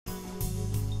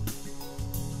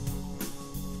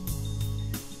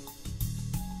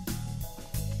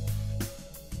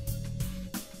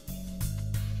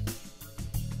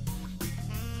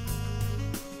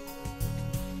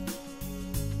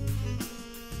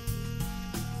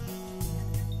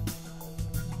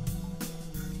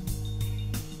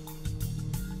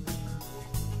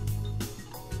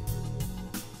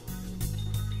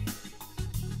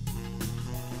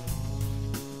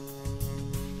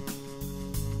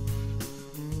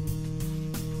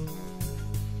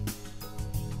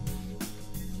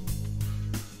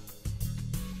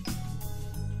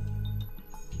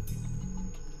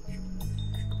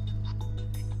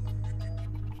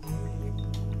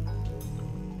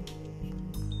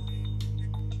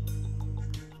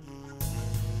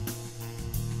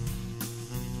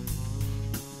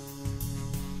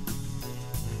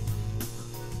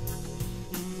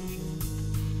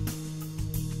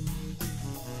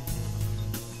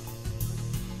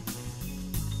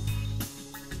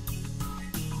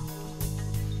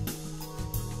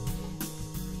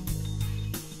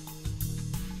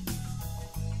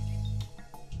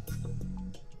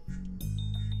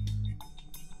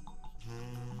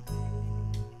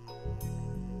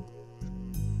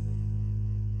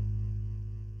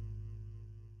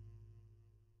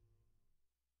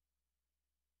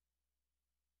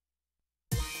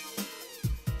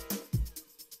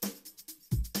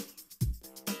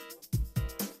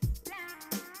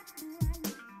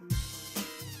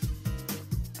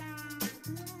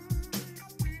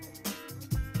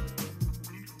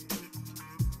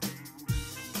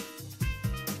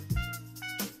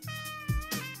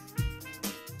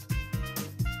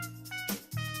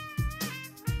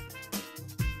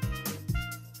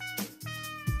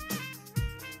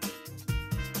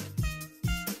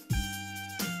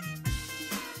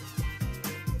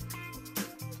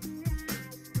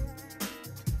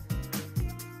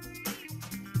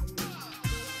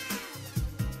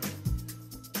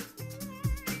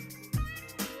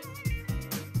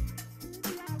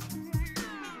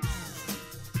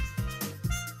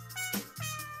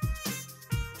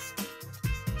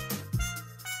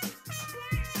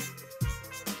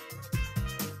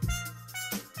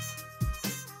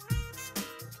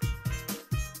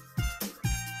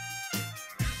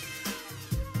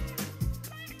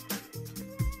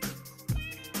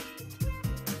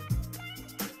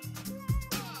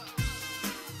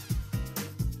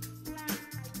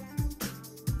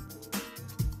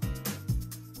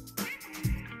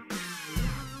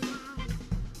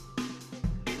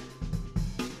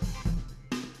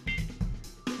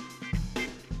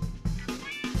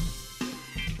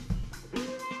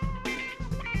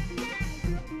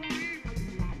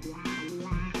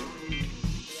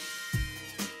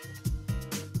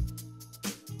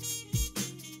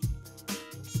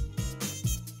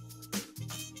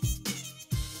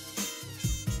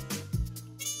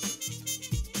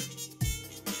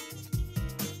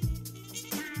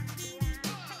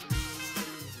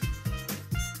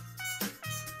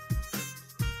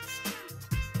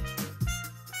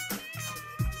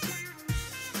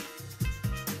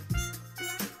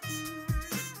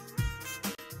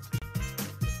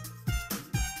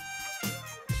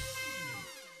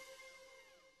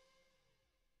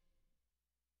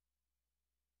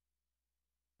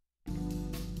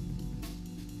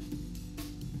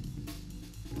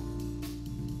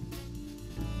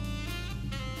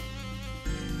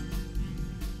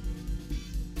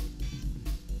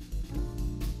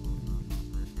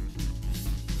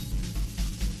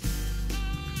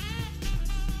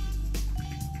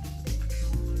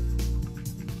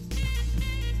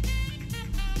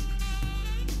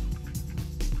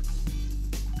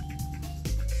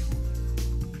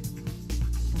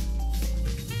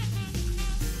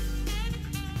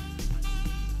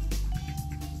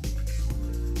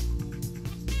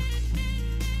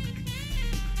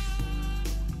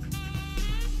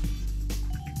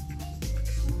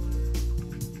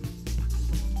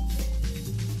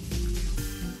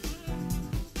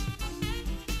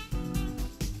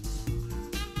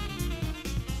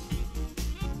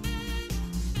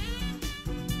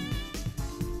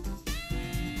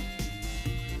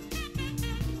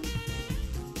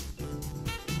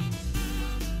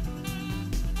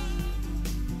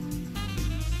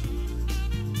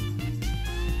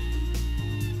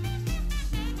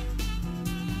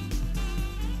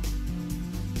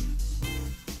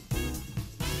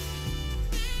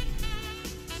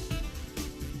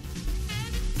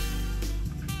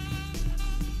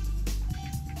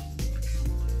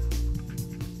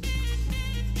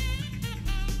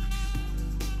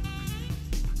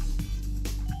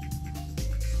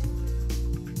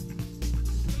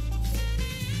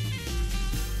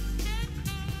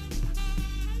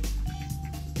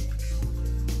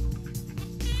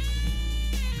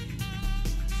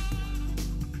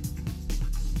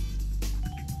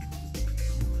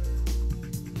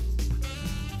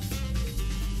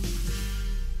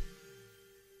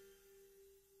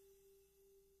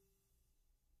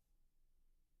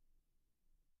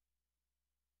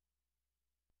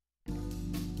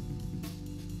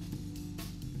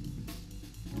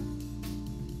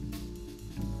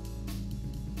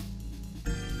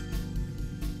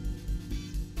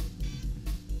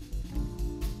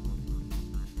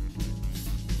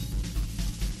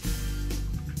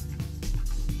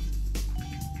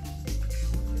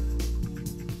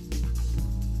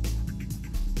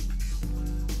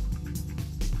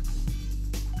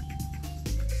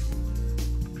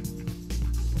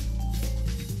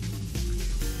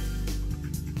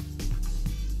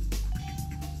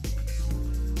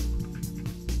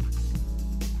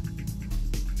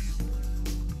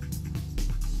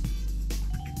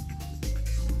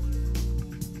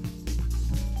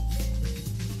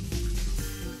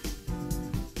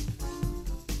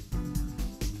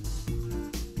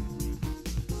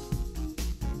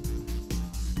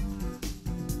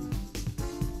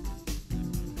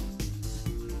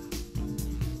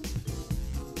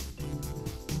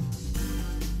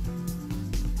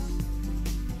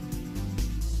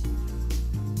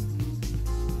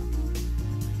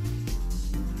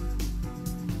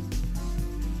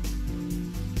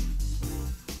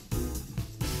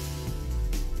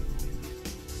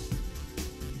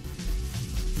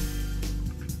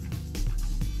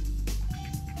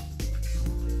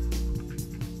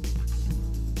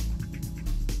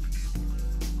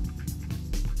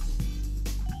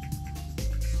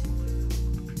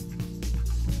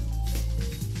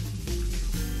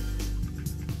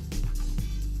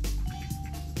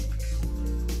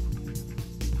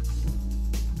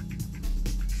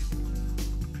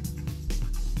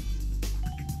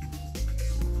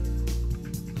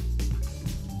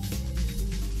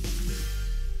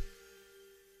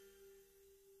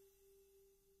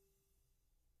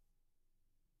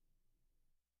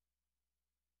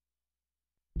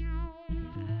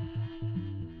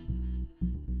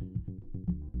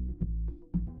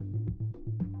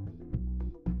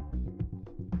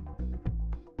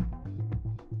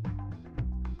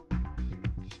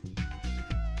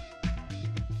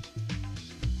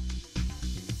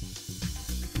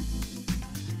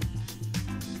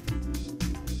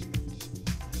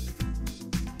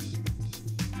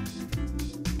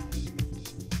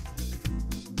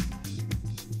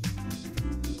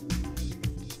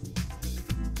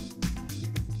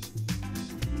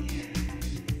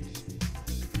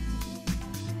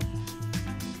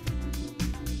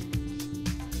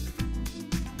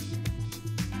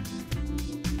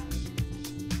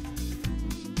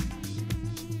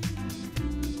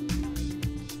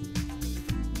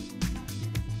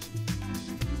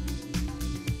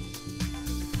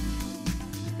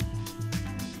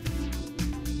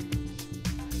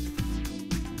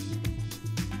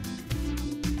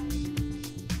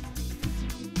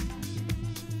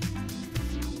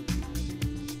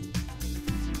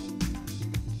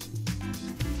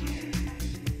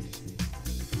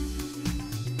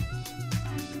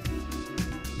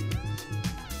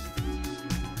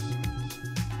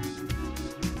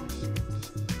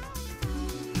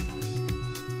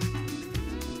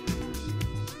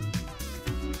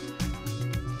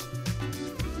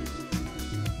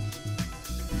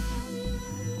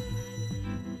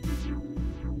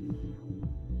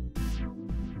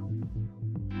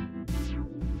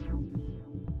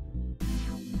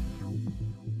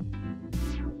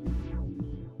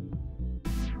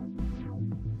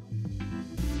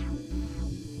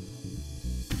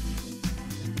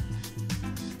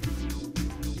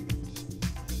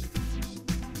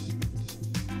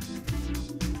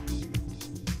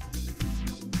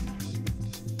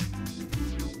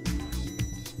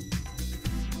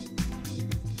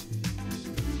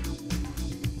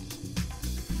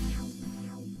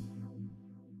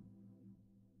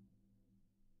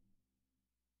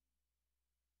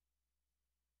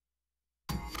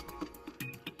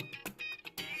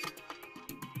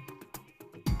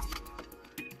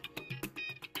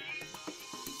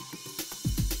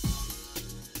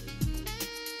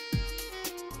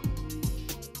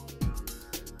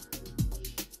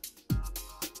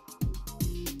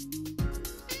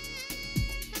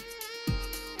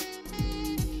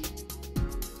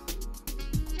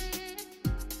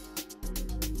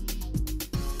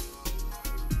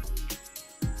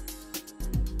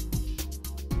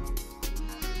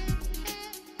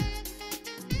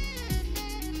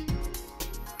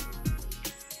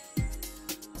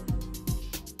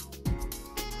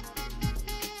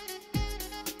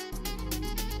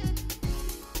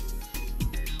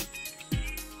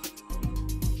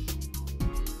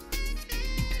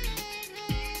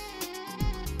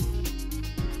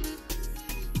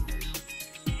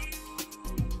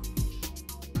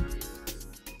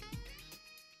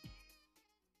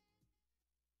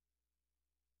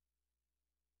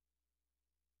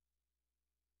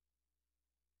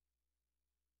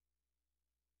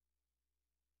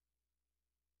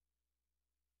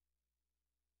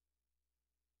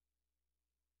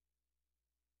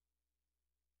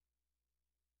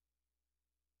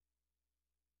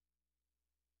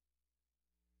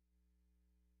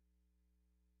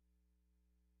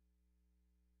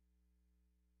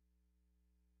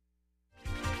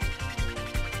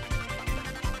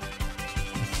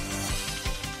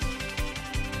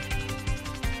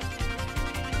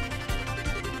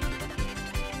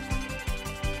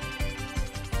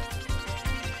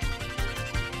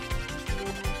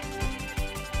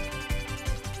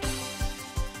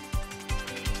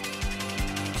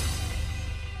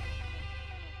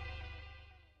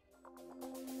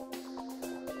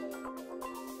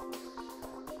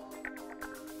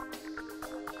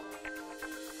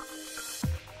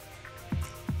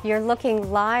You're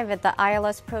looking live at the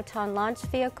ILS Proton launch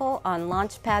vehicle on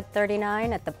Launch Pad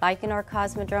 39 at the Baikonur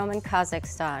Cosmodrome in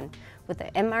Kazakhstan with the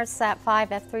Inmarsat-5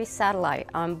 F3 satellite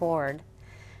on board.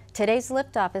 Today's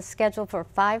liftoff is scheduled for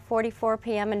 5:44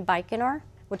 p.m. in Baikonur,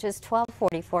 which is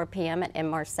 12:44 p.m. at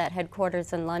Inmarsat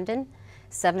headquarters in London,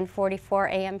 7:44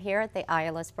 a.m. here at the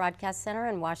ILS Broadcast Center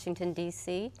in Washington,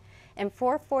 D.C., and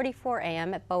 4:44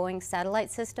 a.m. at Boeing Satellite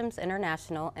Systems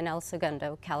International in El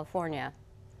Segundo, California.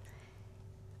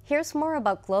 Here's more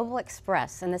about Global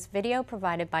Xpress in this video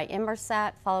provided by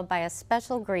Inmarsat, followed by a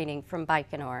special greeting from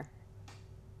Baikonur.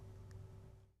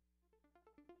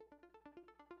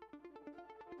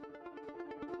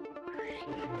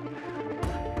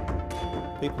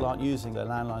 People aren't using their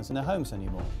landlines in their homes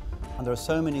anymore. And there are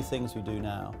so many things we do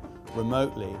now,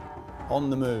 remotely, on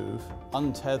the move,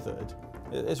 untethered.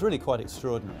 It's really quite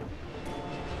extraordinary.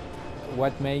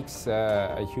 What makes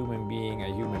a human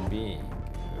being,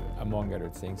 among other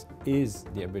things, is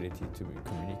the ability to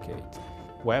communicate.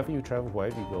 Wherever you travel,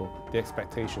 wherever you go, the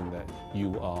expectation that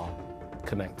you are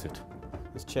connected.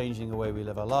 It's changing the way we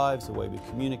live our lives, the way we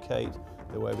communicate,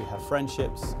 the way we have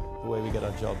friendships, the way we get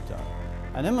our job done.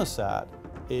 And Inmarsat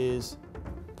is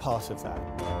part of that.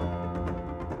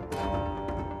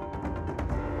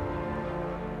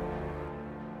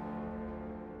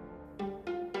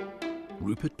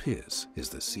 Rupert Pearce is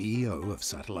the CEO of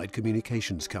satellite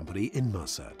communications company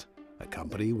Inmarsat, a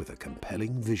company with a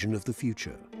compelling vision of the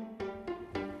future.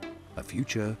 A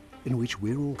future in which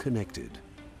we're all connected,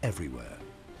 everywhere.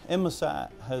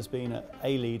 Inmarsat has been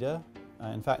a leader,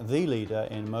 in fact the leader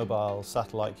in mobile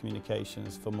satellite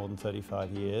communications for more than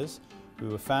 35 years. We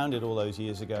were founded all those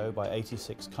years ago by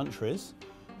 86 countries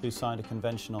who signed a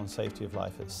convention on safety of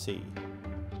life at sea.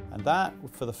 And that,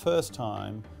 for the first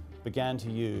time, began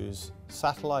to use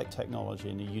satellite technology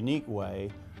in a unique way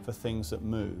for things that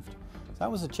moved. So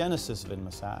that was the genesis of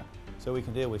Inmarsat. So we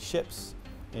can deal with ships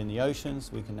in the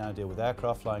oceans, we can now deal with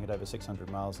aircraft flying at over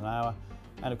 600 miles an hour.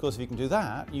 And of course, if you can do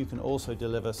that, you can also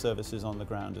deliver services on the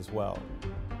ground as well.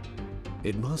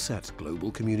 Inmarsat's global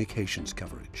communications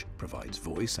coverage provides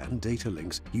voice and data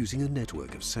links using a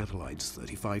network of satellites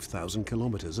 35,000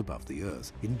 kilometers above the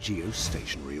Earth in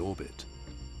geostationary orbit.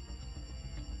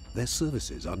 Their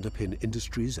services underpin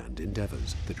industries and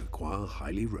endeavors that require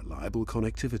highly reliable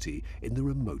connectivity in the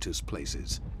remotest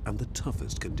places and the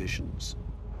toughest conditions.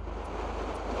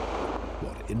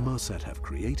 What Inmarsat have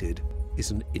created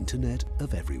is an internet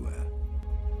of everywhere.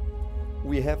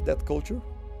 We have that culture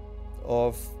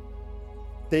of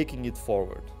taking it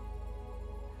forward.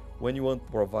 When you want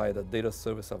to provide a data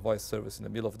service, a voice service in the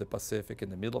middle of the Pacific, in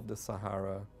the middle of the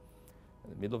Sahara, in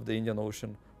the middle of the Indian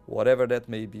Ocean, whatever that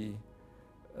may be,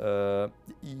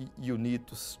 you need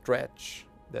to stretch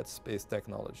that space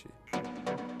technology.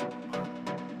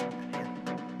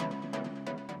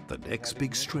 The next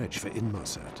big stretch for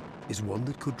Inmarsat is one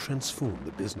that could transform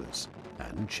the business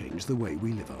and change the way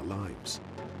we live our lives.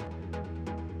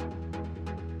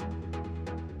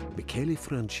 Michele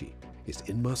Franchi is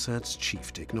Inmarsat's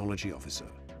Chief Technology Officer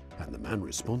and the man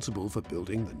responsible for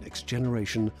building the next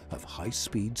generation of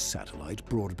high-speed satellite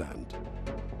broadband.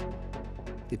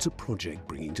 It's a project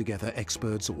bringing together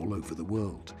experts all over the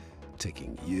world,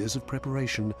 taking years of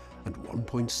preparation and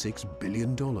 $1.6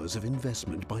 billion of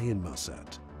investment by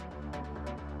Inmarsat.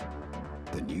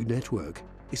 The new network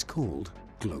is called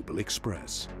Global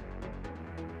Xpress.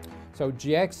 So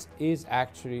GX is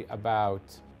actually about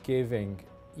giving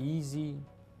easy,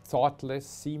 thoughtless,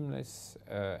 seamless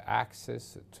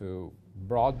access to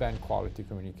broadband quality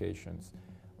communications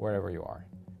wherever you are,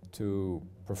 to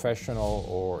professional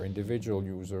or individual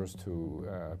users, to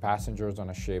passengers on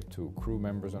a ship, to crew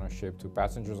members on a ship, to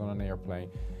passengers on an airplane,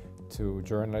 to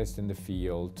journalists in the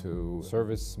field, to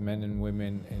servicemen and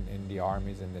women in the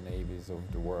armies and the navies of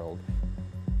the world.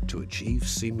 To achieve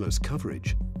seamless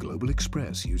coverage, Global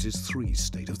Xpress uses 3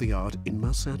 state-of-the-art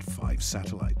Inmarsat-5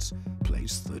 satellites,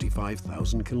 placed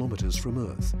 35,000 kilometers from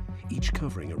Earth, each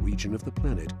covering a region of the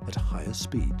planet at higher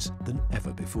speeds than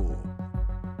ever before.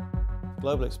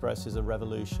 Global Xpress is a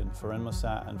revolution for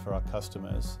Inmarsat and for our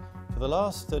customers. For the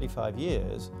last 35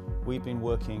 years, we've been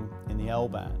working in the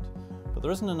L-band, but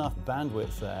there isn't enough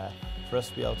bandwidth there for us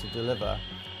to be able to deliver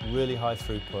really high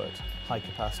throughput, high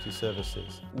capacity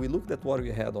services. We looked at what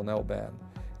we had on L-band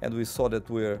and we saw that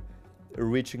we're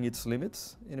reaching its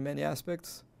limits in many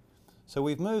aspects. So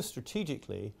we've moved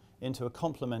strategically into a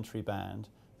complementary band,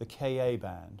 the Ka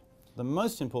band. The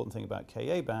most important thing about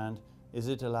Ka band is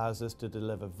it allows us to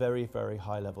deliver very, very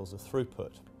high levels of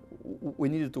throughput. We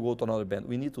needed to go to another band.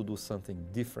 We need to do something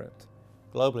different.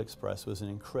 Global Xpress was an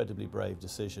incredibly brave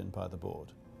decision by the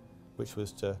board, which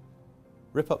was to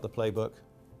rip up the playbook,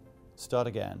 start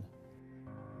again.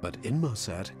 But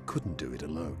Inmarsat couldn't do it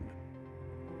alone.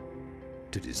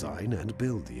 To design and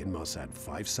build the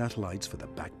Inmarsat-5 satellites for the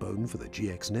backbone for the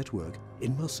GX network,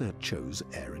 Inmarsat chose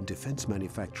air and defense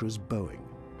manufacturers Boeing.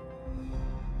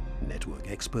 Network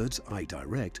experts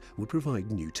iDirect would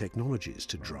provide new technologies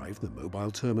to drive the mobile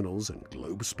terminals and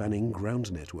globe-spanning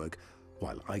ground network,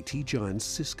 while IT giant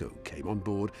Cisco came on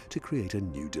board to create a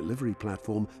new delivery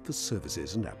platform for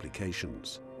services and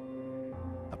applications.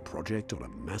 A project on a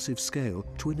massive scale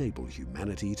to enable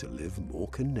humanity to live more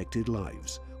connected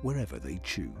lives wherever they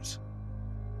choose.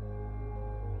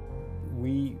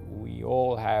 We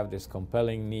all have this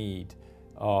compelling need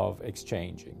of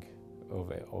exchanging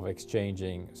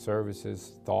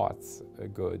services, thoughts,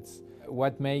 goods.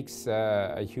 What makes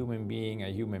a human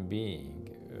being,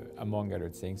 among other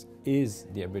things, is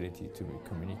the ability to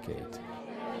communicate.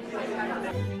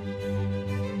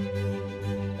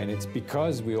 And it's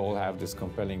because we all have this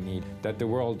compelling need that the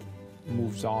world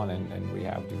moves on and we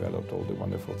have developed all the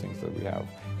wonderful things that we have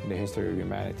in the history of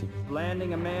humanity.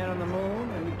 Landing a man on the moon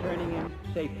and returning him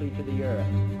safely to the earth.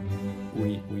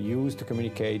 We used to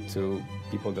communicate to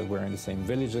people that were in the same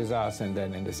village as us and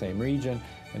then in the same region,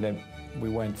 and then we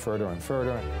went further and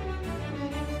further.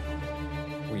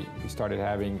 We started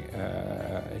having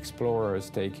explorers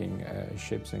taking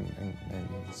ships and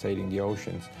sailing the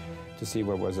oceans to see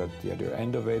what was at the other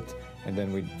end of it, and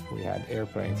then we had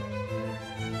airplanes.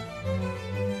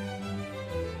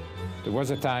 There was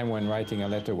a time when writing a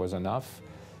letter was enough,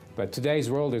 but today's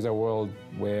world is a world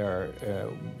where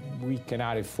we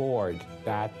cannot afford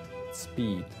that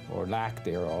speed or lack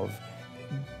thereof.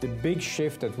 The big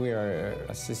shift that we are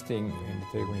assisting in the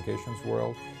telecommunications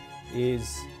world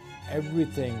is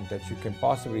everything that you can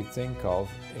possibly think of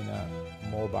in a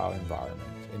mobile environment,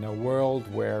 in a world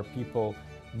where people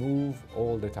move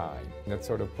all the time. That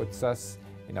sort of puts us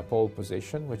in a pole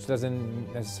position, which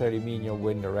doesn't necessarily mean you'll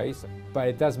win the race, but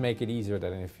it does make it easier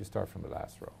than if you start from the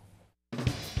last row.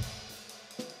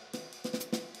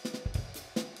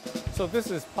 So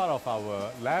this is part of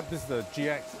our lab. This is the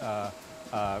GX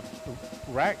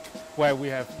rack, where we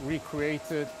have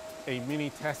recreated a mini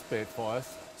test bed for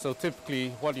us. So typically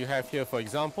what you have here, for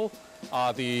example,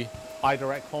 are the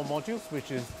iDirect core modules,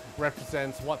 which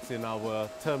represents what's in our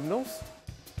terminals.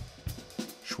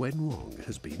 Xuan Wang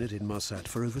has been at Inmarsat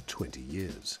for over 20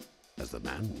 years. As the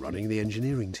man running the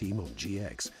engineering team on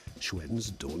GX,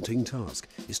 Xuan's daunting task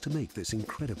is to make this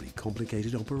incredibly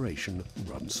complicated operation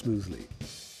run smoothly.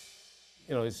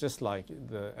 You know, it's just like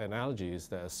the analogy is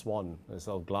that a swan is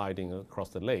sort of gliding across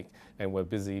the lake and we're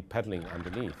busy pedaling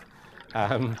underneath.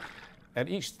 At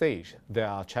each stage, there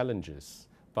are challenges,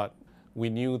 but we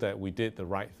knew that we did the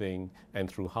right thing, and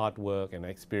through hard work and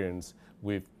experience,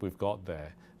 we've got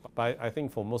there. But I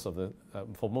think for most of the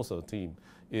team,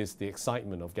 is the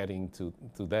excitement of getting to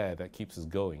there that keeps us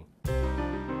going.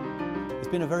 It's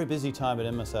been a very busy time at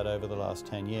Inmarsat over the last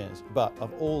 10 years, but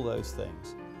of all those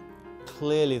things,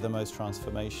 clearly the most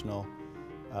transformational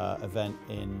event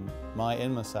in my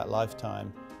Inmarsat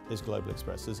lifetime is Global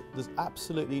Xpress. There's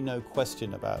absolutely no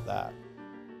question about that.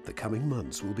 The coming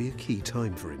months will be a key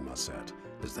time for Inmarsat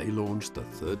as they launch the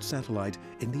third satellite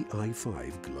in the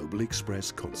I-5 Global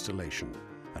Xpress constellation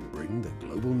and bring the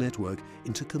global network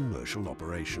into commercial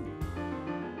operation.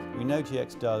 We know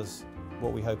GX does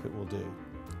what we hope it will do.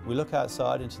 We look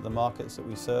outside into the markets that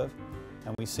we serve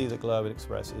and we see that Global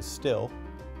Xpress is still,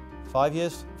 5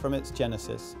 years from its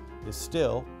genesis, is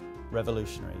still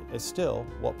revolutionary. It's still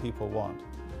what people want.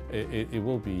 It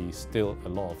will be still a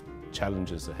lot of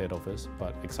challenges ahead of us,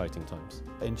 but exciting times.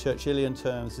 In Churchillian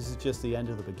terms, this is just the end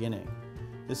of the beginning.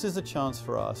 This is a chance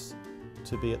for us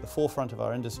to be at the forefront of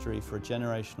our industry for a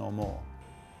generation or more.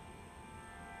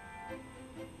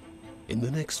 In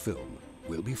the next film,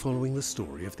 we'll be following the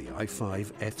story of the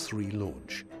I-5 F3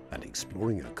 launch and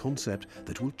exploring a concept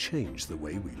that will change the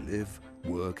way we live,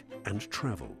 work and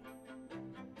travel.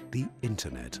 The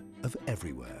Internet of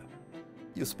Everywhere.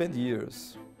 You spend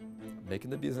years making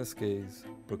the business case,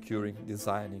 procuring,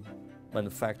 designing,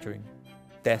 manufacturing,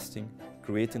 testing,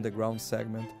 creating the ground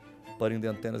segment, putting the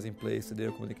antennas in place, the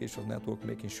data communications network,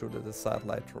 making sure that the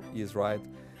satellite is right.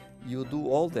 You do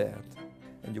all that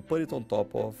and you put it on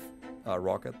top of a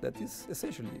rocket that is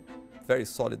essentially very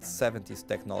solid 70s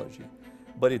technology,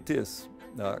 but it is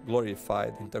a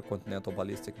glorified intercontinental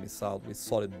ballistic missile with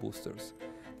solid boosters.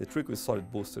 The trick with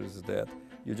solid boosters is that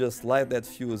you just light that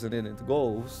fuse and then it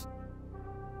goes.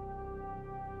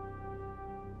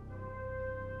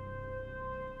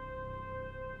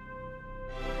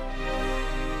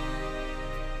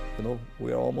 You know,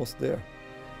 we are almost there.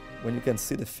 When you can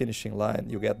see the finishing line,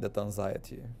 you get that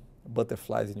anxiety,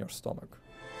 butterflies in your stomach.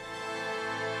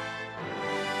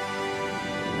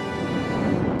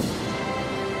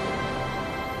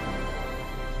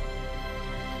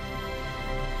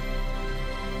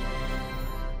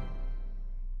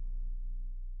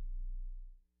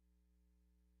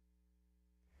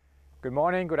 Good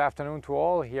morning, good afternoon to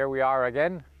all. Here we are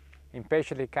again,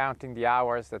 impatiently counting the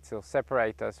hours that still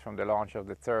separate us from the launch of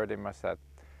the third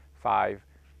Inmarsat-5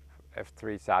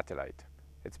 F3 satellite.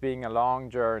 It's been a long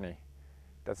journey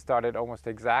that started almost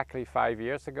exactly 5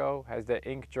 years ago as the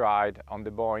ink dried on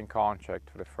the Boeing contract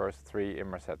for the first 3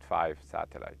 Inmarsat-5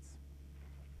 satellites.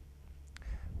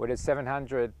 With its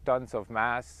 700 tons of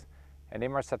mass, an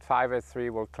Inmarsat-5 F3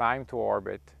 will climb to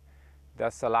orbit,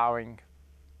 thus allowing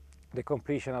the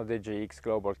completion of the GX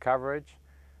global coverage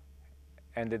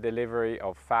and the delivery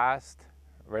of fast,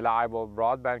 reliable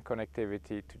broadband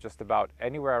connectivity to just about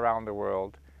anywhere around the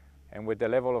world, and with the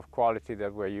level of quality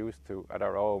that we're used to at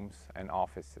our homes and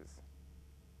offices.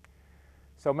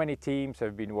 So many teams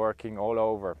have been working all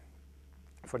over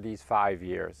for these 5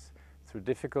 years through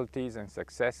difficulties and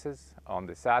successes on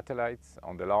the satellites,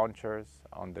 on the launchers,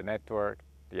 on the network,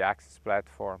 the access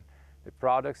platform, the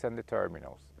products and the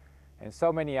terminals. And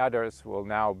so many others will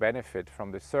now benefit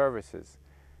from the services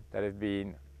that have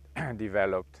been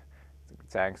developed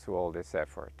thanks to all this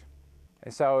effort.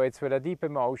 And so it's with a deep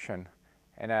emotion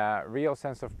and a real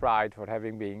sense of pride for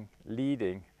having been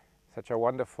leading such a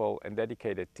wonderful and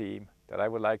dedicated team that I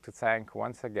would like to thank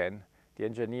once again the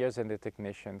engineers and the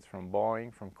technicians from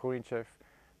Boeing, from Kulinchev,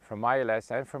 from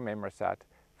ILS and from Inmarsat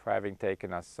for having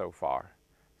taken us so far.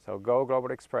 So go Global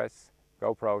Xpress,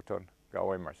 go Proton, go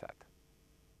Inmarsat.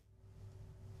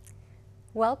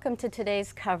 Welcome to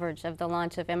today's coverage of the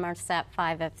launch of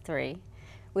Inmarsat-5 F3.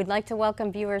 We'd like to welcome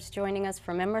viewers joining us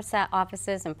from Inmarsat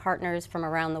offices and partners from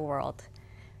around the world.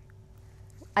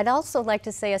 I'd also like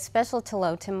to say a special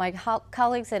hello to my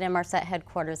colleagues at Inmarsat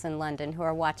headquarters in London who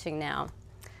are watching now.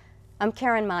 I'm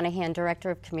Karen Monahan,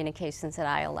 Director of Communications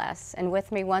at ILS, and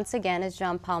with me once again is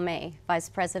Jean Palme, Vice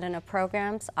President of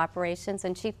Programs, Operations,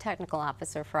 and Chief Technical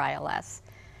Officer for ILS.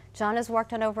 John has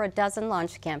worked on over a dozen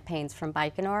launch campaigns from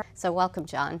Baikonur, so welcome,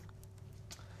 John.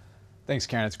 Thanks,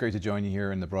 Karen. It's great to join you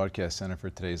here in the Broadcast Center for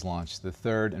today's launch, the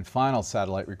third and final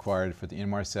satellite required for the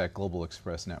Inmarsat Global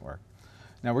Xpress network.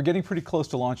 Now, we're getting pretty close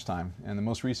to launch time, and the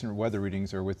most recent weather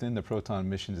readings are within the Proton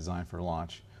mission design for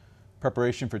launch.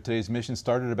 Preparation for today's mission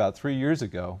started about 3 years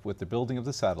ago with the building of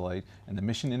the satellite and the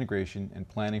mission integration and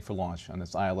planning for launch on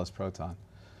this ILS Proton.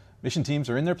 Mission teams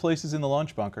are in their places in the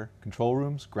launch bunker, control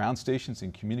rooms, ground stations,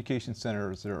 and communication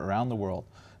centers around the world,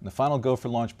 and the final go for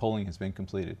launch polling has been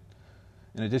completed.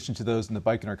 In addition to those in the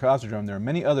Baikonur Cosmodrome, there are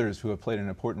many others who have played an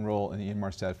important role in the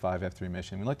Inmarsat-5 F3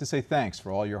 mission. We'd like to say thanks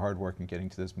for all your hard work in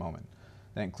getting to this moment.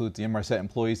 That includes the Inmarsat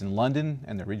employees in London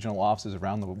and their regional offices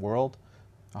around the world,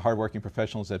 hardworking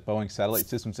professionals at Boeing Satellite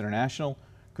Systems International,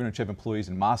 Kulinchev employees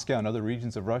in Moscow and other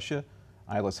regions of Russia,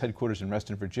 ILS headquarters in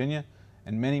Reston, Virginia,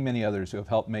 and many, many others who have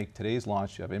helped make today's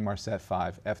launch of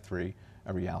Inmarsat-5 F3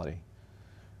 a reality.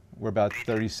 We're about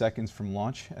 30 seconds from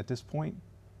launch at this point.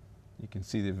 You can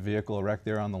see the vehicle erect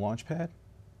there on the launch pad.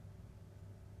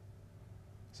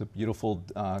 It's a beautiful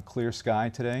clear sky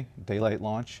today, daylight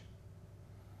launch.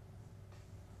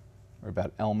 We're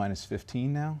about L-15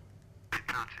 now.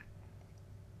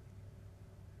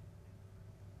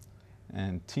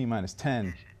 And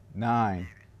T-10, 9,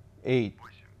 8,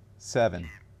 7,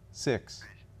 6,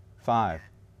 5,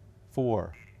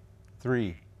 4,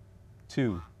 3,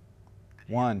 2,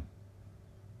 1.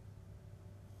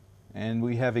 And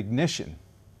we have ignition.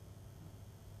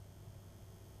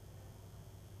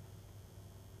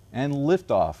 And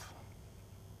liftoff.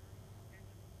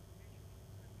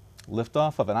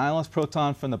 Liftoff of an ILS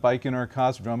Proton from the Baikonur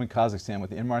Cosmodrome in Kazakhstan with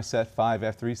the Inmarsat-5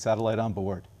 F3 satellite on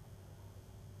board.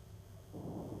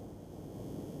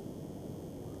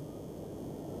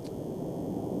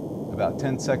 About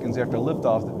 10 seconds after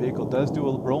liftoff, the vehicle does do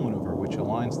a roll maneuver, which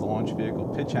aligns the launch vehicle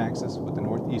pitch axis with the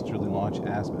northeasterly launch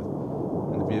azimuth.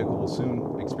 And the vehicle will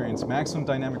soon experience maximum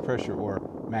dynamic pressure, or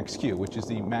max Q, which is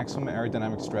the maximum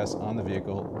aerodynamic stress on the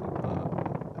vehicle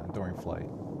during flight.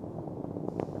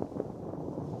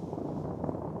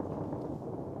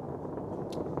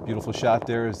 Beautiful shot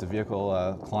there as the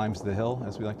vehicle climbs the hill,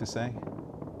 as we like to say.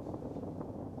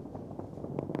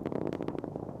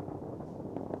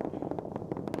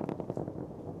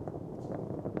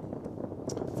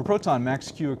 For Proton,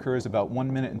 max Q occurs about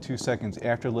 1 minute and 2 seconds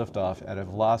after liftoff at a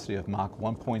velocity of Mach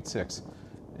 1.6,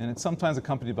 and it's sometimes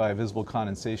accompanied by a visible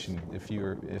condensation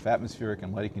if atmospheric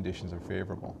and lighting conditions are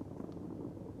favorable.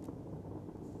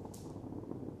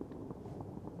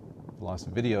 Lost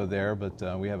video there,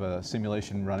 but we have a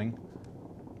simulation running.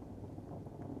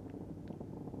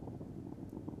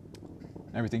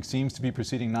 Everything seems to be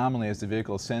proceeding nominally as the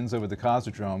vehicle ascends over the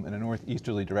Cosmodrome in a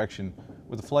northeasterly direction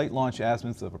with a flight launch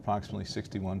azimuth of approximately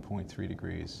 61.3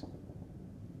 degrees.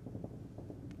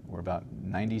 We're about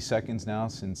 90 seconds now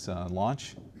since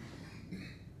launch.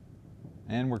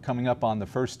 And we're coming up on the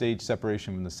first stage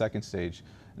separation from the second stage,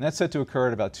 and that's set to occur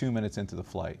at about 2 minutes into the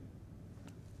flight.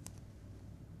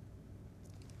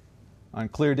 On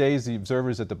clear days, the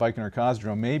observers at the Baikonur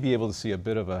Cosmodrome may be able to see a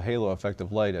bit of a halo effect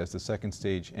of light as the second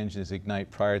stage engines ignite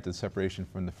prior to the separation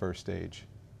from the first stage.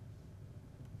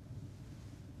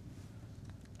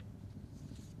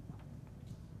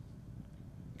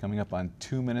 Coming up on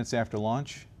 2 minutes after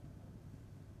launch.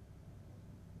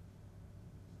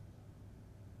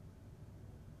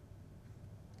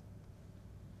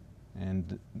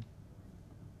 And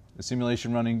the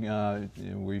simulation running,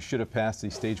 we should have passed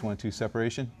the stage 1-2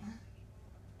 separation.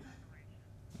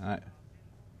 I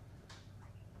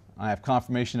have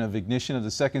confirmation of ignition of the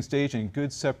second stage and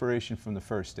good separation from the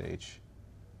first stage.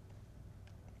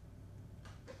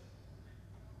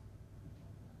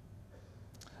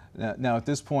 Now at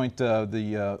this point,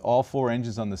 all 4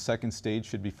 engines on the second stage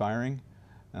should be firing.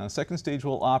 Second stage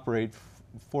will operate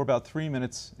for about 3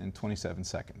 minutes and 27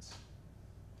 seconds.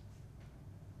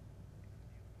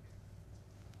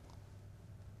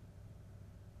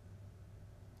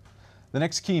 The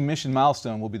next key mission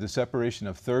milestone will be the separation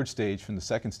of third stage from the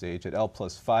second stage at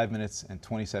L+5 minutes and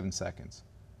 27 seconds.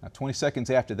 Now 20 seconds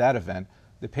after that event,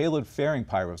 the payload fairing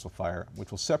pyros will fire, which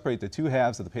will separate the 2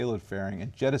 halves of the payload fairing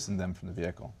and jettison them from the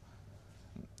vehicle.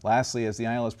 Lastly, as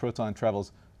the ILS Proton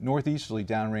travels northeasterly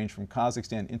downrange from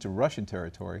Kazakhstan into Russian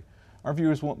territory, our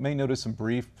viewers may notice some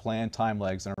brief planned time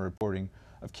lags in our reporting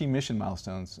of key mission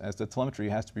milestones, as the telemetry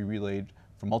has to be relayed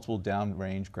from multiple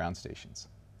downrange ground stations.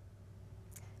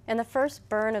 And the first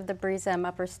burn of the BRIZM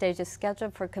upper stage is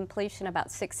scheduled for completion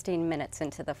about 16 minutes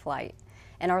into the flight.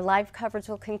 And our live coverage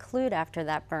will conclude after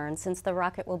that burn, since the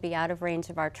rocket will be out of range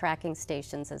of our tracking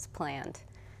stations as planned.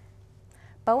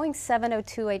 Boeing's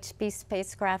 702HB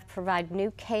spacecraft provide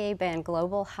new Ka-band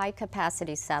global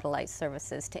high-capacity satellite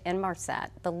services to Inmarsat,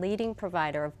 the leading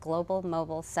provider of global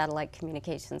mobile satellite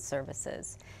communication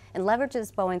services, and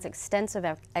leverages Boeing's extensive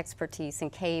expertise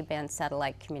in Ka-band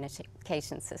satellite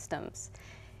communication systems.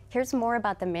 Here's more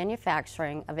about the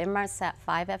manufacturing of Inmarsat-5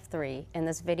 F3 in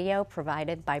this video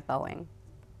provided by Boeing.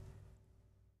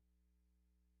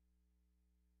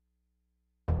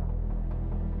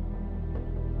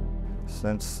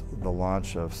 Since the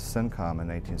launch of CENTCOM in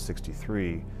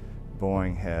 1963,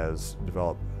 Boeing has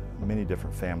developed many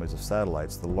different families of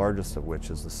satellites, the largest of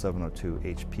which is the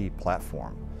 702HP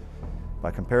platform.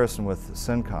 By comparison with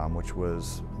CENTCOM, which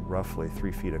was roughly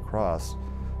 3 feet across,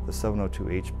 the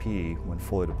 702HP, when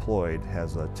fully deployed,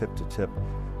 has a tip-to-tip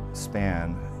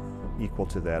span equal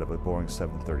to that of a Boeing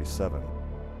 737.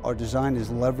 Our design is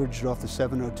leveraged off the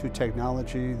 702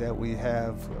 technology that we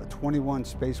have 21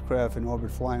 spacecraft in orbit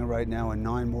flying right now and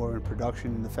 9 more in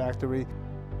production in the factory.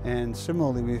 And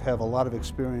similarly, we have a lot of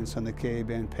experience on the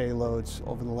Ka-band payloads.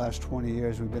 Over the last 20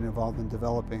 years, we've been involved in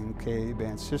developing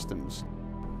Ka-band systems.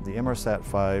 The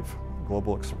Inmarsat-5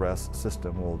 Global Xpress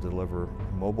system will deliver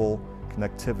mobile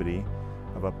connectivity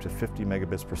of up to 50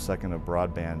 megabits per second of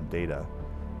broadband data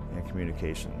and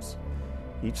communications.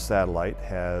 Each satellite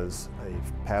has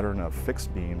a pattern of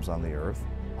fixed beams on the Earth,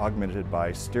 augmented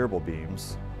by steerable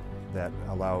beams that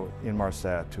allow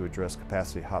Inmarsat to address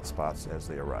capacity hotspots as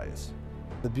they arise.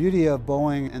 The beauty of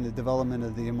Boeing and the development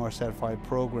of the Inmarsat-5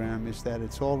 program is that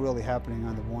it's all really happening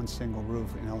under one single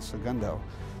roof in El Segundo.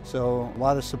 So a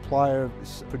lot of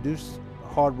suppliers produce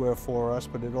hardware for us,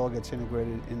 but it all gets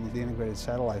integrated into the integrated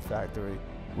satellite factory.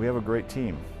 We have a great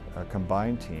team, a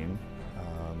combined team.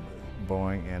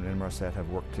 Boeing and Inmarsat have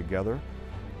worked together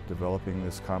developing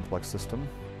this complex system.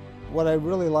 What I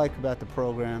really like about the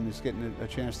program is getting a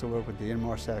chance to work with the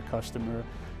Inmarsat customer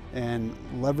and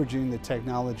leveraging the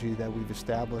technology that we've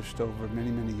established over many,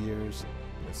 many years.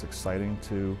 It's exciting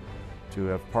to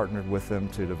have partnered with them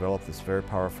to develop this very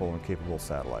powerful and capable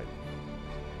satellite.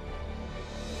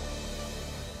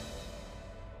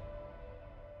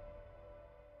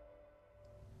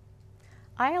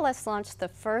 ILS launched the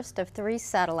first of 3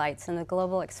 satellites in the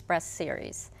Global Xpress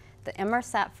series, the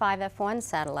Inmarsat-5 F1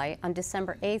 satellite on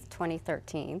December 8,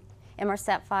 2013.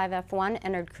 Inmarsat-5 F1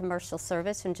 entered commercial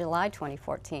service in July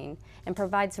 2014 and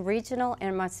provides regional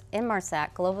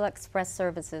Inmarsat Global Xpress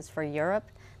services for Europe,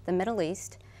 the Middle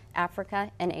East, Africa,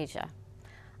 and Asia.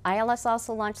 ILS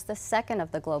also launched the second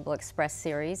of the Global Xpress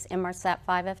series, Inmarsat-5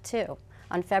 F2,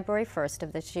 on February 1st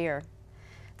of this year.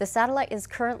 The satellite is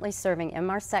currently serving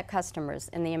Inmarsat customers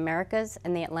in the Americas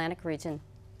and the Atlantic region.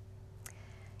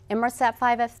 Inmarsat-5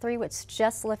 F3, which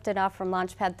just lifted off from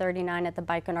Launch Pad 39 at the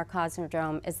Baikonur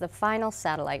Cosmodrome, is the final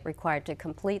satellite required to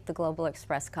complete the Global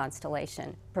Xpress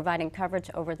constellation, providing coverage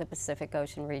over the Pacific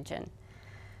Ocean region.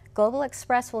 Global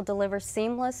Xpress will deliver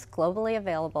seamless, globally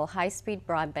available high-speed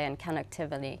broadband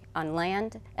connectivity on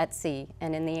land, at sea,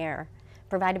 and in the air,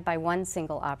 provided by one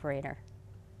single operator.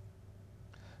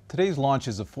 Today's launch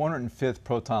is the 405th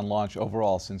Proton launch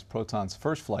overall since Proton's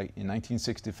first flight in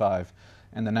 1965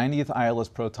 and the 90th ILS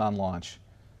Proton launch.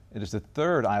 It is the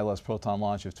third ILS Proton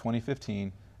launch of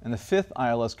 2015 and the fifth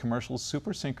ILS commercial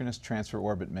super-synchronous transfer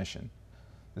orbit mission.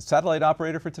 The satellite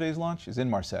operator for today's launch is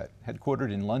Inmarsat,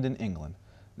 headquartered in London, England.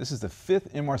 This is the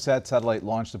fifth Inmarsat satellite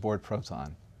launched aboard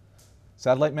Proton.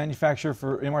 Satellite manufacturer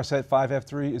for Inmarsat-5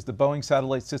 F3 is the Boeing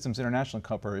Satellite Systems International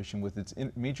Corporation with its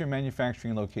major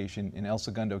manufacturing location in El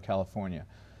Segundo, California.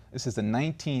 This is the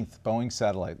 19th Boeing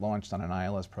satellite launched on an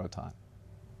ILS Proton.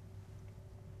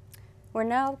 We're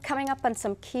now coming up on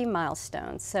some key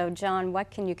milestones. So, John,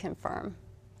 what can you confirm?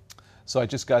 So I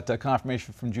just got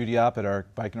confirmation from Judy Opp at our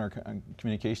Baikonur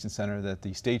Communications Center that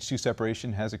the stage 2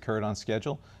 separation has occurred on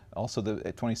schedule. Also,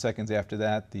 at 20 seconds after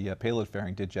that, the payload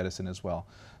fairing did jettison as well.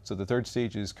 So the third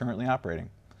stage is currently operating.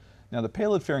 Now, the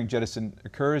payload fairing jettison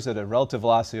occurs at a relative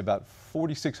velocity of about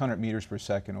 4,600 meters per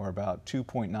second, or about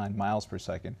 2.9 miles per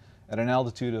second, at an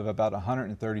altitude of about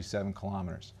 137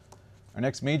 kilometers. Our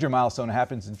next major milestone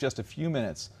happens in just a few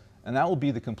minutes, and that will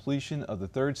be the completion of the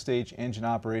third stage engine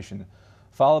operation,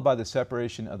 followed by the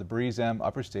separation of the Breeze-M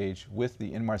upper stage with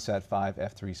the Inmarsat-5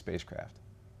 F3 spacecraft.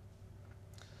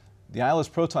 The ILS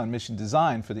Proton mission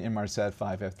design for the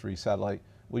Inmarsat-5 F3 satellite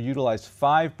will utilize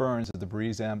 5 burns of the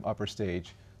Breeze-M upper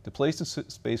stage to place the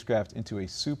spacecraft into a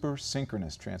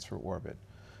super-synchronous transfer orbit.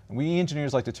 And we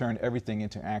engineers like to turn everything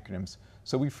into acronyms,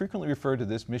 so we frequently refer to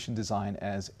this mission design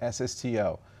as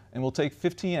SSTO, and will take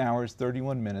 15 hours,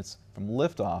 31 minutes from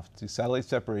liftoff to satellite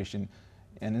separation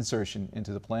and insertion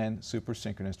into the planned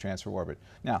super-synchronous transfer orbit.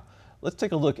 Now, let's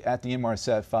take a look at the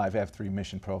Inmarsat-5 F3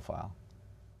 mission profile.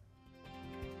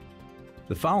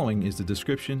 The following is the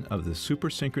description of the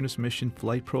super-synchronous mission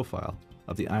flight profile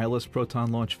of the ILS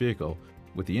Proton launch vehicle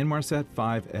with the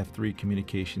Inmarsat-5 F3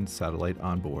 communications satellite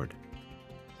on board.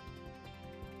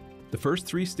 The first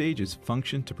 3 stages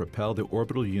function to propel the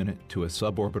orbital unit to a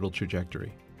suborbital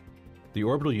trajectory. The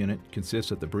orbital unit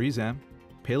consists of the Breeze-M,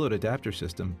 payload adapter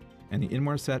system, and the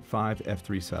Inmarsat-5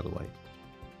 F3 satellite.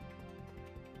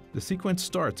 The sequence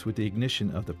starts with the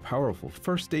ignition of the powerful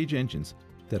first stage engines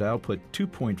that output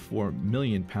 2.4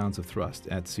 million pounds of thrust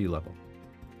at sea level.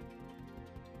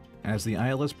 As the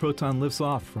ILS Proton lifts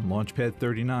off from Launch Pad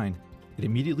 39, it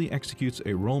immediately executes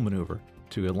a roll maneuver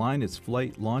to align its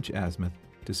flight launch azimuth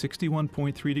to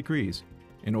 61.3 degrees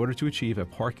in order to achieve a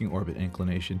parking orbit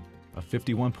inclination of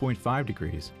 51.5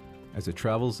 degrees as it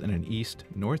travels in an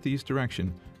east-northeast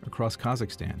direction across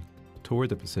Kazakhstan toward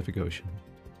the Pacific Ocean.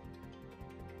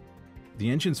 The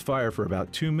engines fire for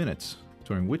about 2 minutes,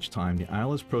 during which time the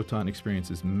ILS Proton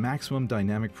experiences maximum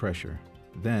dynamic pressure.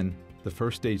 Then, the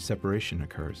first stage separation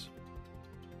occurs.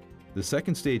 The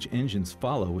second stage engines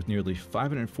follow with nearly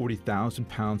 540,000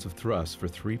 pounds of thrust for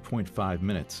 3.5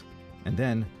 minutes, and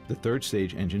then the third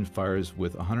stage engine fires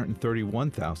with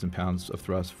 131,000 pounds of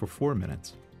thrust for 4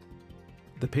 minutes.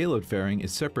 The payload fairing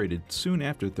is separated soon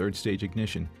after third stage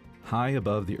ignition, high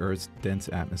above the Earth's dense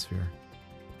atmosphere.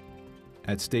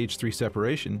 At stage 3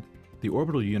 separation, the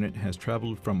orbital unit has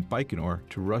traveled from Baikonur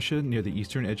to Russia near the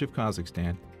eastern edge of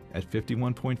Kazakhstan at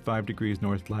 51.5 degrees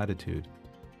north latitude,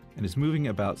 and is moving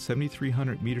about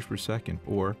 7,300 meters per second,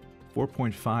 or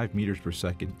 4.5 meters per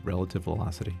second relative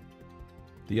velocity.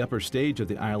 The upper stage of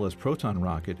the ILS Proton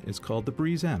rocket is called the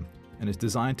Breeze-M and is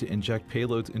designed to inject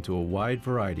payloads into a wide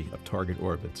variety of target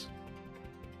orbits.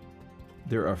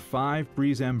 There are 5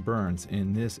 Breeze-M burns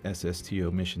in this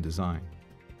SSTO mission design.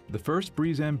 The first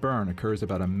Breeze-M burn occurs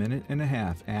about 1.5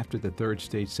 minutes after the third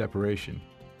stage separation,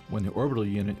 when the orbital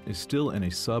unit is still in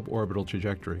a suborbital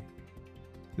trajectory.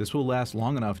 This will last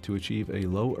long enough to achieve a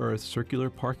low Earth circular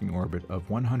parking orbit of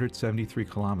 173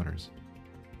 kilometers.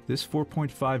 This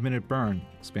 4.5-minute burn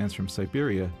spans from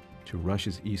Siberia to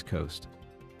Russia's east coast.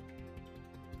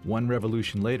 1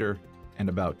 revolution later, and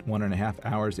about 1.5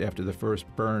 hours after the first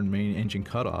burn main engine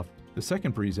cutoff, the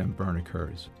second Breeze-M burn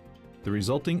occurs. The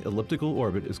resulting elliptical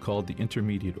orbit is called the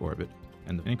intermediate orbit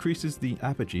and increases the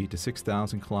apogee to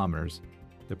 6,000 kilometers,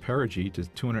 the perigee to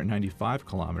 295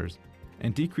 kilometers,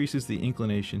 and decreases the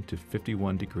inclination to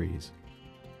 51 degrees.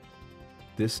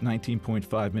 This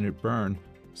 19.5-minute burn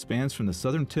spans from the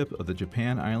southern tip of the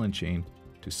Japan island chain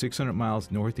to 600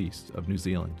 miles northeast of New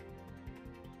Zealand.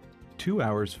 2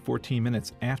 hours, 14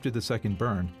 minutes after the second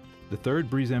burn, the third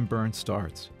Breeze-M burn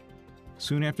starts.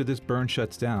 Soon after this burn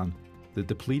shuts down, the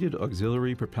depleted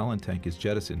auxiliary propellant tank is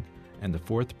jettisoned and the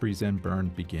fourth Breeze-M burn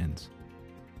begins.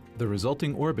 The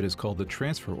resulting orbit is called the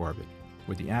transfer orbit,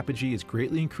 where the apogee is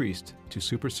greatly increased to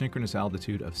supersynchronous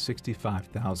altitude of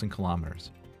 65,000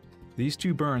 kilometers. These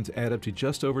two burns add up to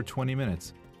just over 20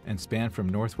 minutes and span from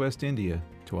northwest India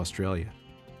to Australia.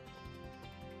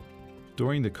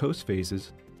 During the coast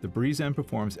phases, the BRIES-M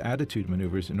performs attitude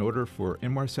maneuvers in order for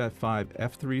Inmarsat-5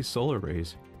 F3 solar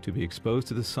rays to be exposed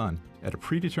to the sun at a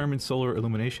predetermined solar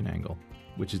illumination angle,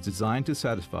 which is designed to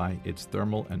satisfy its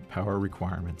thermal and power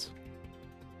requirements.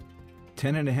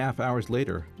 10.5 hours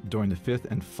later, during the fifth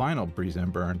and final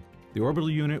BRIES-M burn, the orbital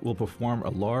unit will perform a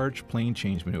large plane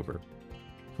change maneuver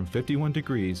from 51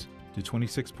 degrees to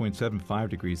 26.75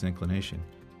 degrees inclination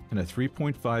in a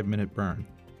 3.5-minute burn.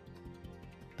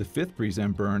 The fifth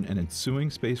BRIES-M burn and ensuing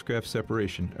spacecraft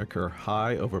separation occur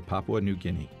high over Papua New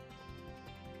Guinea.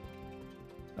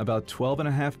 About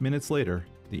 12.5 minutes later,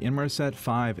 the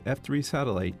Inmarsat-5 F3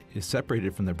 satellite is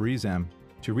separated from the BRIES-M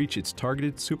to reach its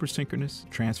targeted supersynchronous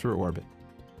transfer orbit.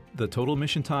 The total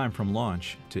mission time from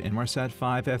launch to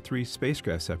Inmarsat-5 F3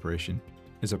 spacecraft separation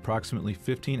is approximately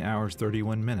 15 hours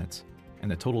 31 minutes, and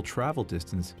the total travel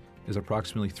distance is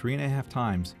approximately 3.5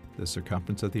 times the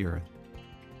circumference of the Earth.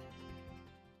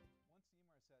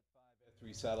 Once the Inmarsat-5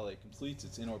 F3 satellite completes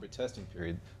its in-orbit testing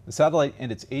period, the satellite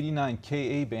and its 89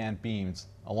 Ka-band beams,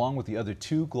 along with the other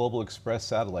two Global Xpress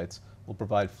satellites, will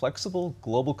provide flexible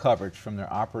global coverage from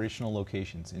their operational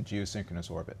locations in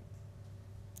geosynchronous orbit.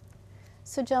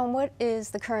 So Joan, what is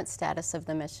the current status of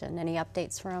the mission? Any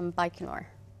updates from Baikonur?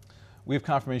 We have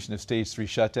confirmation of stage 3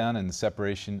 shutdown and the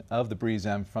separation of the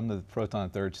BRIES-M from the Proton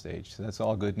third stage, so that's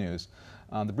all good news.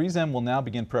 The BRIES-M will now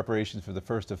begin preparations for the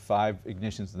first of 5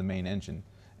 ignitions of the main engine,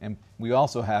 and we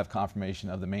also have confirmation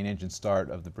of the main engine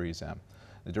start of the BRIES-M.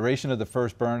 The duration of the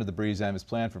first burn of the BRIES-M is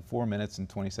planned for 4 minutes and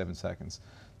 27 seconds.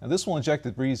 Now this will inject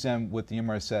the BRIES-M with the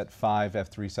Inmarsat-5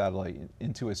 F3 satellite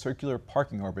into a circular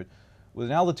parking orbit with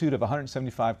an altitude of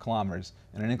 175 kilometers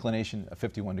and an inclination of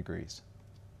 51 degrees.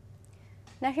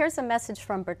 Now here's a message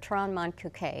from Bertrand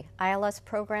Moncouquet, ILS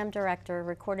Program Director,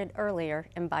 recorded earlier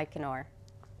in Baikonur.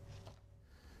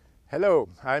 Hello,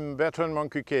 I'm Bertrand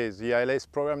Moncouquet, the ILS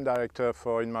Program Director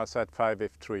for Inmarsat-5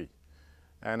 F3.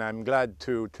 And I'm glad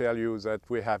to tell you that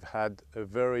we have had a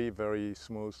very, very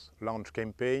smooth launch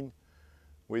campaign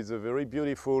with a very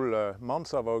beautiful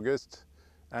month of August,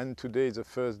 and today is the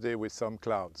first day with some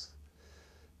clouds.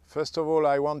 First of all,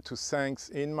 I want to thank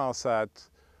Inmarsat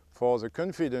for the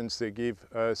confidence they give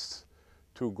us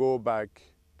to go back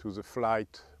to the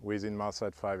flight with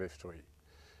Inmarsat-5 F3.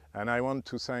 And I want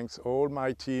to thank all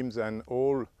my teams and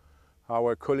all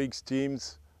our colleagues'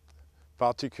 teams,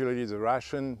 particularly the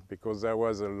Russian, because there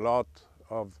was a lot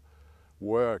of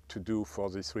work to do for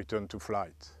this return to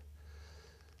flight.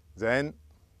 Then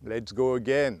let's go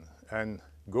again, and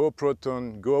go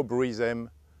Proton, go BRIES-M,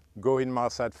 go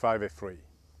Inmarsat-5 F3.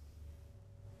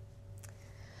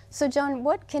 So John,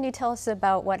 what can you tell us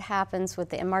about what happens with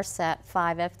the Inmarsat-5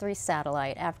 F3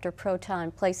 satellite after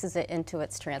Proton places it into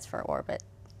its transfer orbit?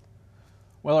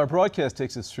 Well, our broadcast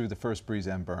takes us through the first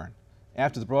BRIES-M burn.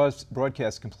 After the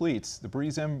broadcast completes, the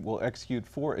BRIES-M will execute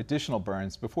 4 additional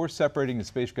burns before separating the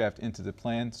spacecraft into the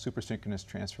planned supersynchronous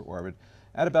transfer orbit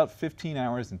at about 15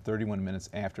 hours and 31 minutes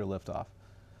after liftoff.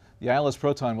 The ILS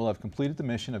Proton will have completed the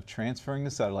mission of transferring the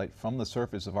satellite from the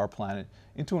surface of our planet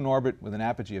into an orbit with an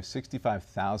apogee of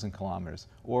 65,000 kilometers,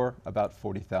 or about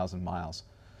 40,000 miles.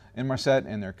 Inmarsat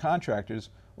and their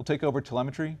contractors will take over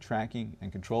telemetry, tracking,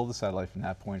 and control of the satellite from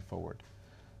that point forward.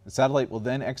 The satellite will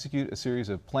then execute a series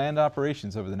of planned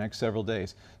operations over the next several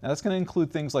days. Now that's going to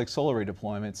include things like solar array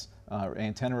deployments,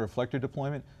 antenna reflector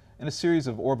deployment, and a series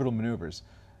of orbital maneuvers.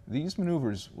 These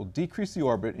maneuvers will decrease the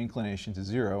orbit inclination to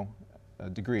 0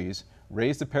 degrees,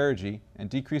 raise the perigee, and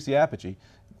decrease the apogee,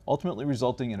 ultimately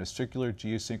resulting in a circular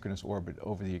geosynchronous orbit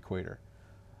over the equator.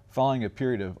 Following a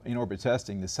period of in-orbit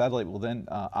testing, the satellite will then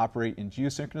operate in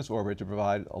geosynchronous orbit to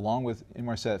provide, along with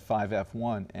Inmarsat-5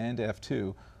 F1 and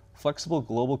F2, flexible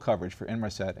global coverage for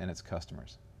Inmarsat and its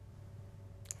customers.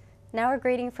 Now a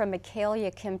greeting from Mikhail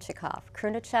Yakimchikov,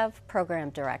 Krunichev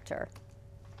Program Director.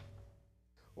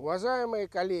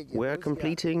 We are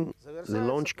completing the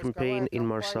launch campaign in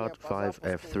Inmarsat-5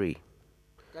 F3.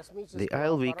 The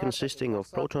ILV consisting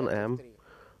of Proton-M,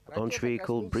 launch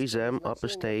vehicle, BRIES-M upper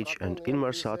stage, and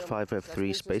Inmarsat-5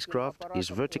 F3 spacecraft is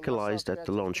verticalized at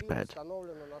the launch pad.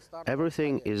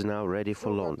 Everything is now ready for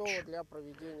launch.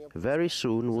 Very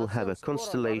soon we'll have a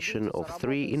constellation of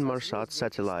 3 Inmarsat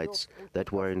satellites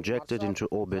that were injected into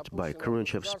orbit by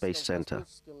Khrushchev Space Center.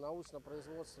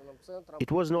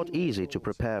 It was not easy to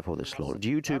prepare for this launch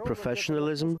due to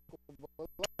professionalism,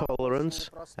 tolerance,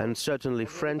 and certainly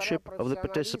friendship of the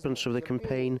participants of the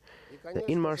campaign. The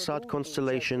Inmarsat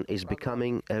constellation is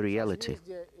becoming a reality.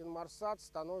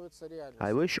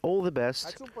 I wish all the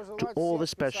best to all the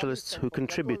specialists who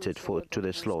contributed to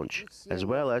this launch, as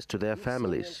well as to their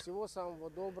families.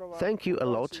 Thank you a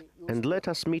lot, and let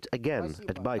us meet again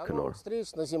at Baikonur.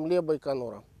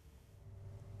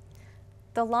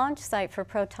 The launch site for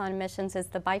Proton missions is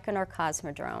the Baikonur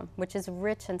Cosmodrome, which is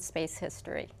rich in space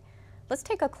history. Let's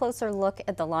take a closer look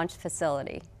at the launch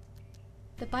facility.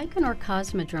 The Baikonur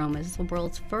Cosmodrome is the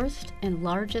world's first and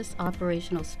largest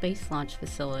operational space launch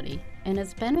facility and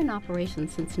has been in operation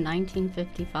since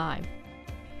 1955.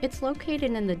 It's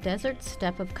located in the desert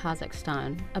steppe of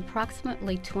Kazakhstan,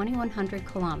 approximately 2,100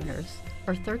 kilometers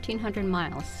or 1,300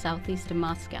 miles southeast of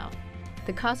Moscow.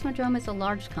 The Cosmodrome is a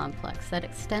large complex that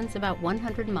extends about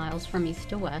 100 miles from east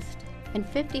to west and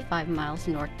 55 miles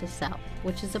north to south,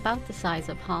 which is about the size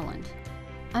of Holland.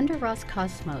 Under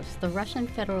Roscosmos, the Russian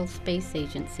Federal Space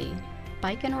Agency,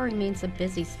 Baikonur remains a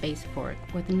busy spaceport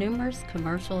with numerous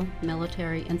commercial,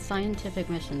 military, and scientific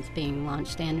missions being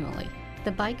launched annually.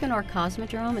 The Baikonur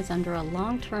Cosmodrome is under a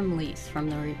long-term lease from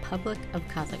the Republic of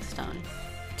Kazakhstan.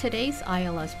 Today's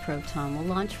ILS Proton will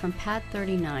launch from Pad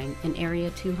 39 in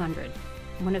Area 200,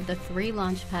 one of the 3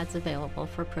 launch pads available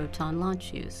for Proton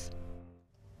launch use.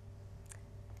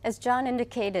 As John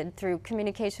indicated through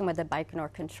communication with the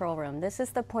Baikonur control room, this is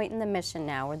the point in the mission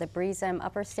now where the BRISM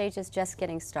upper stage is just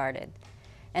getting started,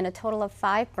 and a total of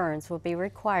 5 burns will be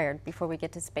required before we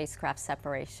get to spacecraft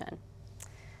separation.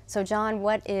 So John,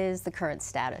 what is the current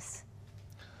status?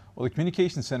 Well, the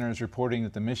Communications Center is reporting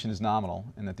that the mission is nominal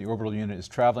and that the orbital unit is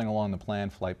traveling along the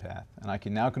planned flight path, and I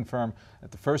can now confirm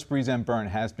that the first BRISM burn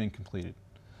has been completed.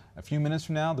 A few minutes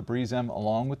from now, the BRISM,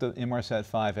 along with the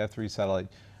Inmarsat-5 F3 satellite,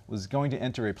 was going to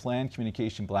enter a planned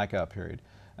communication blackout period.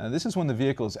 This is when the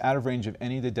vehicle is out of range of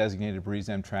any of the designated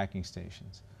BRISM tracking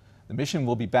stations. The mission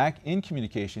will be back in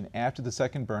communication after the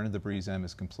second burn of the BRISM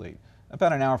is complete,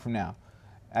 about an hour from now.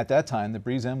 At that time, the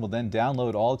BRISM will then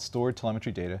download all its stored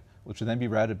telemetry data, which will then be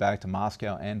routed back to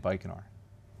Moscow and Baikonur.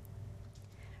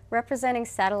 Representing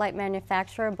satellite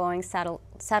manufacturer Boeing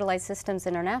Satellite Systems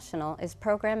International is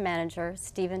Program Manager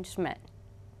Stephen Schmidt.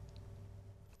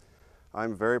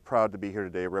 I'm very proud to be here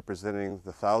today representing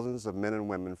the thousands of men and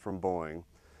women from Boeing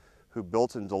who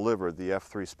built and delivered the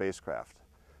F3 spacecraft.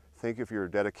 Thank you for your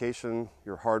dedication,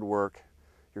 your hard work,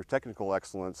 your technical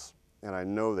excellence, and I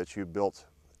know that you built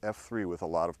F3 with a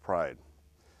lot of pride.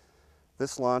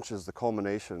 This launch is the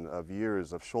culmination of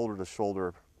years of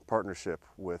shoulder-to-shoulder partnership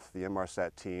with the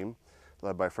Inmarsat team,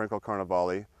 led by Franco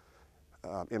Carnevale,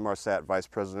 Inmarsat Vice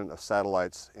President of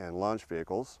Satellites and Launch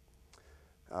Vehicles.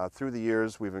 Through the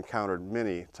years, we've encountered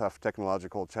many tough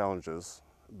technological challenges,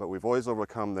 but we've always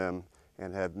overcome them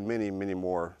and had many, many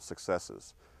more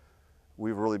successes.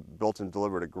 We've really built and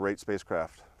delivered a great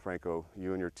spacecraft, Franco,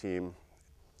 you and your team.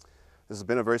 This has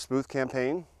been a very smooth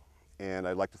campaign, and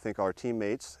I'd like to thank our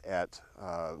teammates at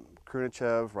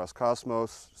Krunichev,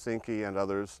 Roscosmos, Sinki, and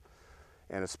others,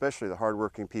 and especially the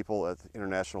hardworking people at the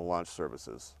International Launch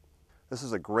Services. This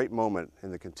is a great moment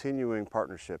in the continuing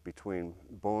partnership between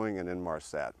Boeing and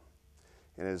Inmarsat.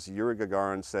 And as Yuri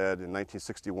Gagarin said in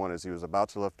 1961, as he was about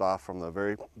to lift off from the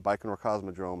very Baikonur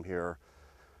Cosmodrome here,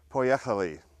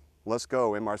 Poyechali, let's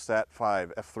go,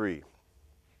 Inmarsat-5 F3.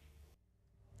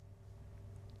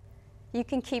 You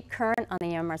can keep current on the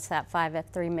Inmarsat-5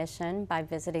 F3 mission by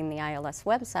visiting the ILS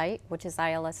website, which is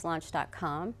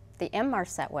ilslaunch.com, the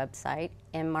Inmarsat website,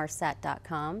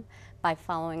 inmarsat.com, by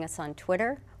following us on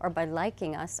Twitter, or by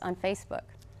liking us on Facebook.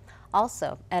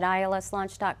 Also, at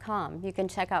ilslaunch.com, you can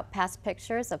check out past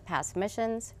pictures of past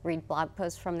missions, read blog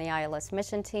posts from the ILS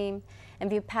mission team, and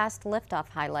view past liftoff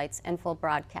highlights and full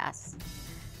broadcasts.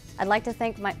 I'd like to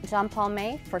thank Jean-Paul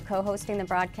May for co-hosting the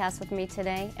broadcast with me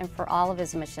today and for all of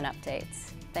his mission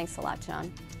updates. Thanks a lot,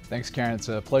 John. Thanks, Karen. It's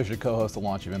a pleasure to co-host the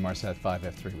launch of Inmarsat-5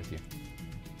 F3 with you.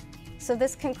 So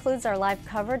this concludes our live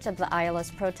coverage of the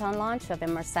ILS Proton launch of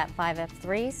Inmarsat-5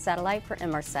 F3 satellite for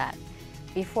Inmarsat.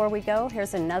 Before we go,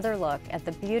 here's another look at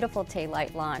the beautiful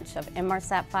taillight launch of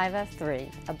Inmarsat-5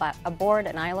 F3 aboard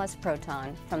an ILS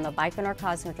Proton from the Baikonur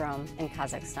Cosmodrome in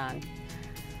Kazakhstan.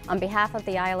 On behalf of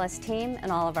the ILS team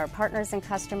and all of our partners and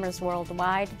customers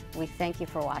worldwide, we thank you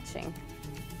for watching.